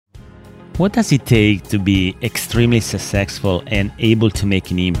What does it take to be extremely successful and able to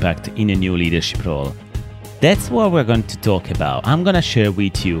make an impact in a new leadership role? That's what we're going to talk about. I'm going to share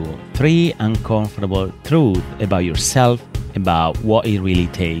with you 3 uncomfortable truths about yourself, about what it really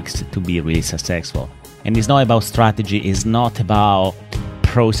takes to be really successful. And it's not about strategy, it's not about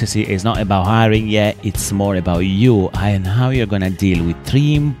processes, it's not about hiring yet, it's more about you and how you're going to deal with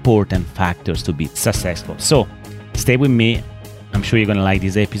 3 important factors to be successful. So stay with me. I'm sure you're going to like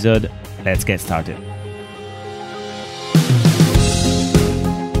this episode. Let's get started.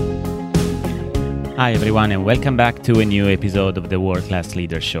 Hi everyone, and welcome back to a new episode of the World Class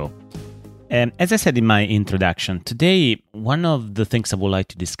Leader Show. And as I said in my introduction, today one of the things I would like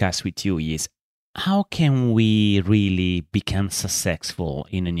to discuss with you is how can we really become successful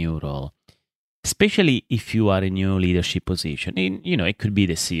in a new role, especially if you are in a new leadership position. It could be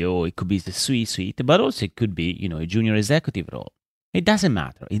the CEO, it could be the C-suite, but also it could be, a junior executive role. It doesn't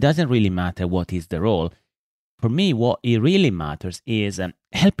matter. It doesn't really matter what is the role. For me, what it really matters is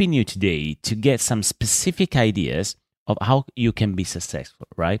helping you today to get some specific ideas of how you can be successful,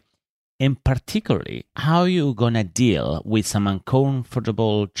 right? And particularly, how you're going to deal with some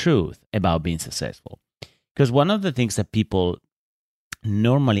uncomfortable truth about being successful. Because one of the things that people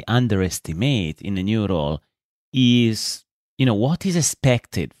normally underestimate in a new role is, what is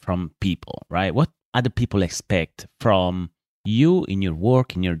expected from people, right? What other people expect from you in your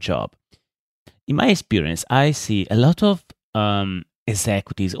work, in your job. In my experience, I see a lot of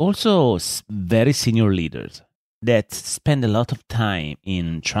executives, also very senior leaders, that spend a lot of time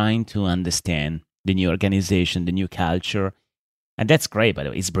in trying to understand the new organization, the new culture. And that's great, by the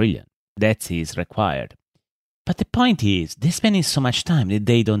way. It's brilliant. That is required. But the point is, they're spending so much time that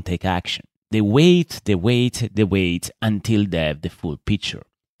they don't take action. They wait until they have the full picture.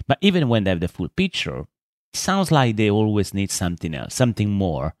 But even when they have the full picture, it sounds like they always need something else, something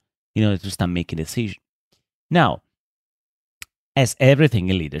more, to start making a decision. Now, as everything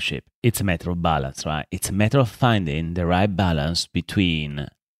in leadership, it's a matter of balance, right? It's a matter of finding the right balance between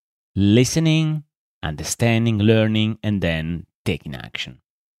listening, understanding, learning, and then taking action.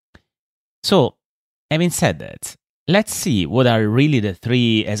 So, having said that, let's see what are really the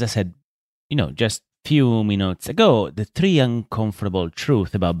 3, as I said, just few minutes ago, the 3 uncomfortable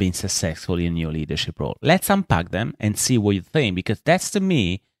truths about being successful in your leadership role. Let's unpack them and see what you think, because that's, to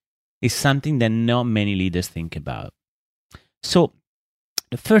me, is something that not many leaders think about. So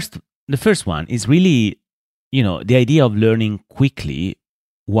the first one is really, the idea of learning quickly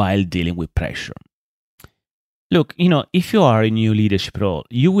while dealing with pressure. Look, if you are in a new leadership role,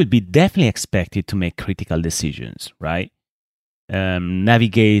 you will be definitely expected to make critical decisions, right?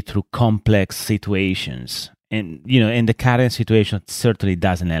 Navigate through complex situations. And, in the current situation, certainly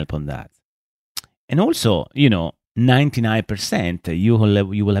doesn't help on that. And also, 99% you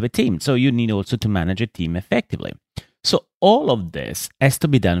will have a team. So you need also to manage a team effectively. So all of this has to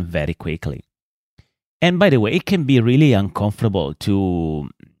be done very quickly. And by the way, it can be really uncomfortable to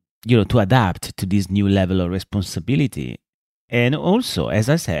adapt to this new level of responsibility. And also, as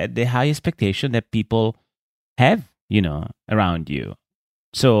I said, the high expectation that people have, around you.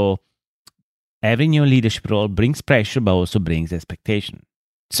 So every new leadership role brings pressure, but also brings expectation.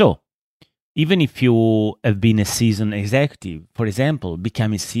 So even if you have been a seasoned executive, for example,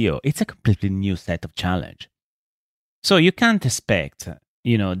 becoming CEO, it's a completely new set of challenge. So you can't expect,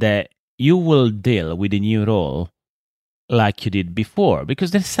 that you will deal with a new role like you did before,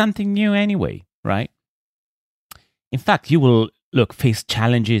 because there's something new anyway, right? In fact, you will face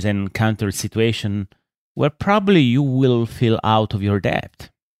challenges and encounter situations where probably you will feel out of your depth,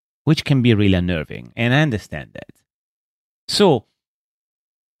 which can be really unnerving, and I understand that. So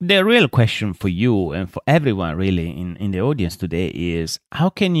the real question for you and for everyone really in the audience today is, how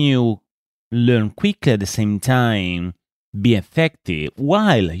can you learn quickly at the same time, be effective,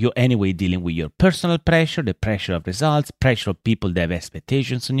 while you're anyway dealing with your personal pressure, the pressure of results, pressure of people that have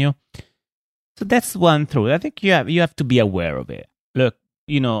expectations on you? So that's one truth. I think you have to be aware of it. Look,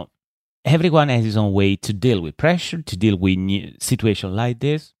 everyone has his own way to deal with pressure, to deal with situations like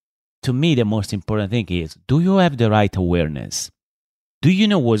this. To me, the most important thing is, do you have the right awareness? Do you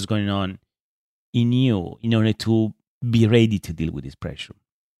know what's going on in you in order to be ready to deal with this pressure?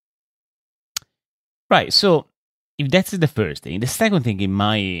 Right, so if that's the first thing, the second thing in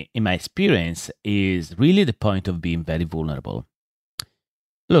my experience is really the point of being very vulnerable.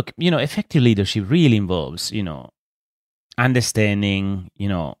 Look, effective leadership really involves, understanding,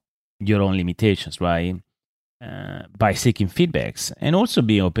 your own limitations, right? By seeking feedbacks and also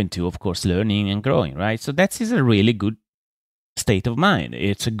being open to, of course, learning and growing, right? So that is a really good state of mind.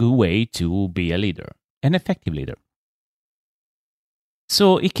 It's a good way to be a leader, an effective leader.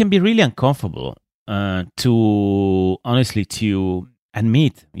 So it can be really uncomfortable to honestly to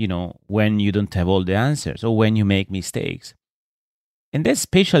admit, when you don't have all the answers or when you make mistakes. And that's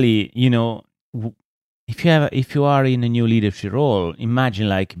especially, if you are in a new leadership role, imagine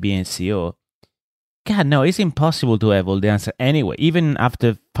like being CEO. God, no, it's impossible to have all the answer anyway, even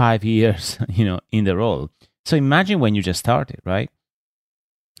after 5 years, in the role. So imagine when you just started, right?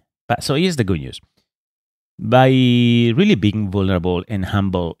 But so here's the good news. By really being vulnerable and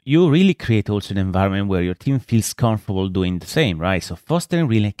humble, you really create also an environment where your team feels comfortable doing the same, right? So fostering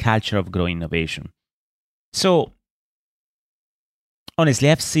really a culture of growing innovation. So honestly,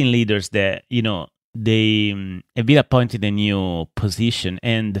 I've seen leaders that, they have been appointed a new position,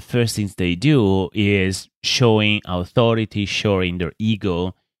 and the first things they do is showing authority, showing their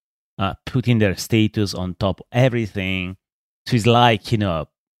ego, putting their status on top of everything. So it's like,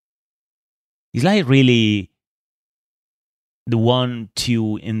 really the one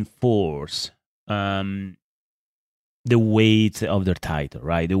to enforce the weight of their title,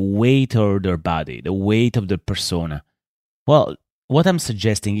 right? The weight of their body, the weight of their persona. Well, what I'm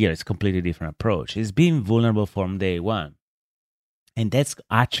suggesting here is a completely different approach. It's being vulnerable from day one. And that's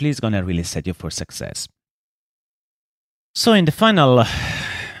actually is going to really set you for success. So in the final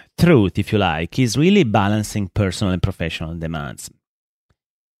truth, if you like, is really balancing personal and professional demands.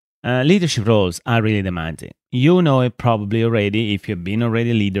 Leadership roles are really demanding. You know it probably already if you've been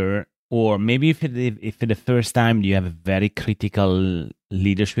already a leader, or maybe if for the first time you have a very critical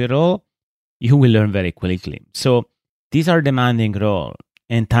leadership role, you will learn very quickly. So these are demanding roles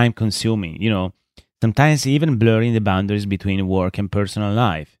and time consuming, sometimes even blurring the boundaries between work and personal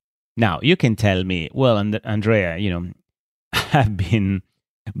life. Now, you can tell me, well, Andrea, I've been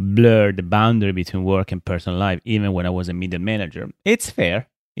blurred the boundary between work and personal life even when I was a middle manager. It's fair.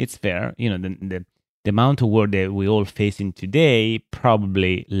 It's fair. The amount of work that we all facing today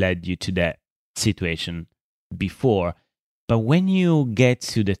probably led you to that situation before. But when you get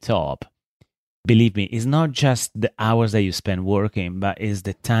to the top, believe me, it's not just the hours that you spend working, but it's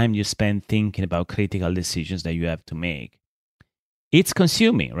the time you spend thinking about critical decisions that you have to make. It's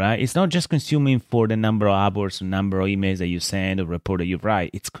consuming, right? It's not just consuming for the number of hours, number of emails that you send or report that you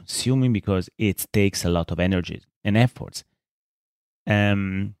write. It's consuming because it takes a lot of energy and efforts.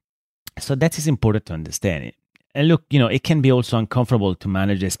 So that is important to understand it. And look, it can be also uncomfortable to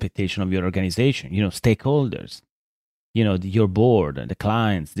manage the expectation of your organization, stakeholders, your board, the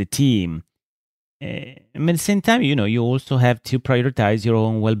clients, the team. At the same time, you also have to prioritize your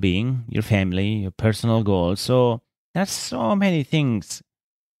own well-being, your family, your personal goals. So there's so many things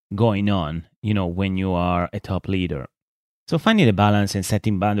going on, when you are a top leader. So finding a balance and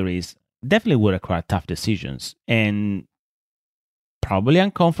setting boundaries definitely will require tough decisions and probably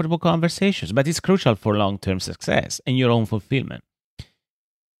uncomfortable conversations, but it's crucial for long-term success and your own fulfillment.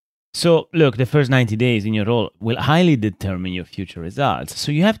 So, look, the first 90 days in your role will highly determine your future results.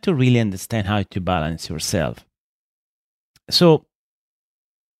 So, you have to really understand how to balance yourself. So,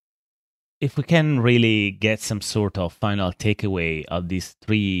 if we can really get some sort of final takeaway of these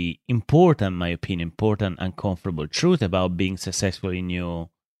three important, in my opinion, important uncomfortable truth about being successful in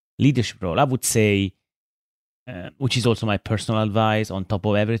your leadership role, I would say, which is also my personal advice on top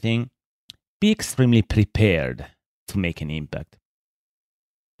of everything, be extremely prepared to make an impact.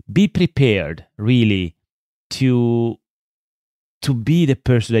 Be prepared really to be the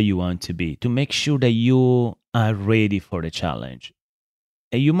person that you want to be, to make sure that you are ready for the challenge.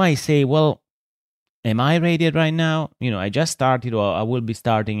 And you might say, well, am I ready right now? I just started, or I will be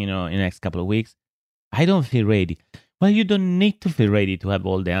starting, in the next couple of weeks. I don't feel ready. Well, you don't need to feel ready to have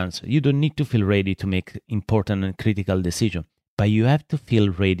all the answers. You don't need to feel ready to make important and critical decisions, but you have to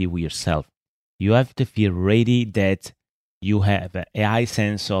feel ready with yourself. You have to feel ready that you have a high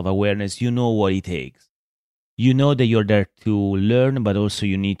sense of awareness. You know what it takes. You know that you're there to learn, but also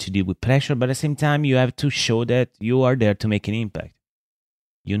you need to deal with pressure. But at the same time, you have to show that you are there to make an impact.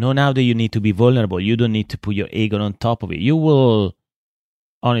 You know now that you need to be vulnerable. You don't need to put your ego on top of it. You will,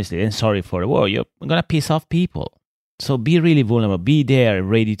 honestly, and sorry for the word, you're going to piss off people. So be really vulnerable. Be there,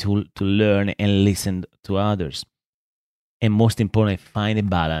 ready to learn and listen to others. And most importantly, find a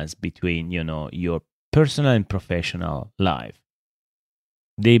balance between, your personal and professional life.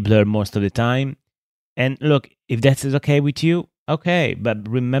 They blur most of the time. And look, if that is okay with you, okay. But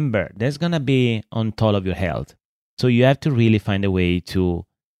remember, there's going to be on top of your health. So you have to really find a way to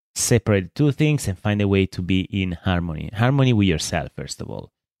separate two things and find a way to be in harmony. Harmony with yourself, first of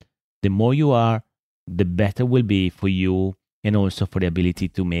all. The more you are, the better will be for you and also for the ability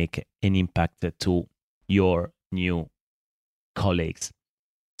to make an impact to your new colleagues.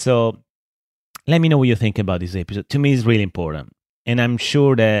 So let me know what you think about this episode. To me, it's really important. And I'm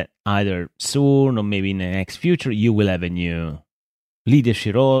sure that either soon or maybe in the next future, you will have a new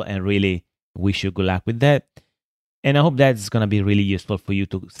leadership role, and really wish you good luck with that. And I hope that's going to be really useful for you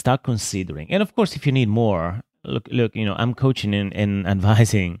to start considering. And of course, if you need more, look, I'm coaching and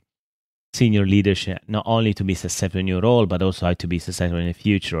advising senior leadership, not only to be successful in your role, but also how to be successful in the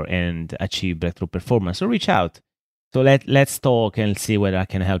future and achieve breakthrough performance. So reach out. So let's talk and see whether I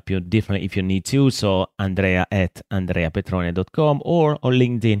can help you differently if you need to. So andrea@andreapetrone.com or on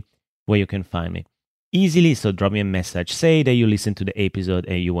LinkedIn, where you can find me easily. So drop me a message. Say that you listen to the episode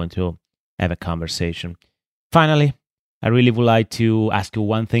and you want to have a conversation. Finally, I really would like to ask you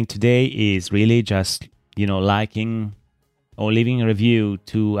one thing today is really just, liking or leaving a review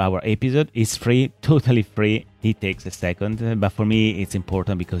to our episode. It's free, totally free. It takes a second, but for me, it's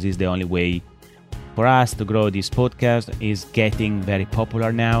important because it's the only way for us to grow this podcast. Is getting very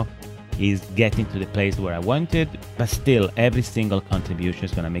popular now, is getting to the place where I wanted, but still every single contribution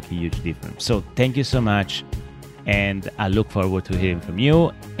is going to make a huge difference. So thank you so much, and I look forward to hearing from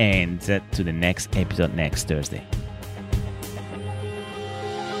you and to the next episode next Thursday.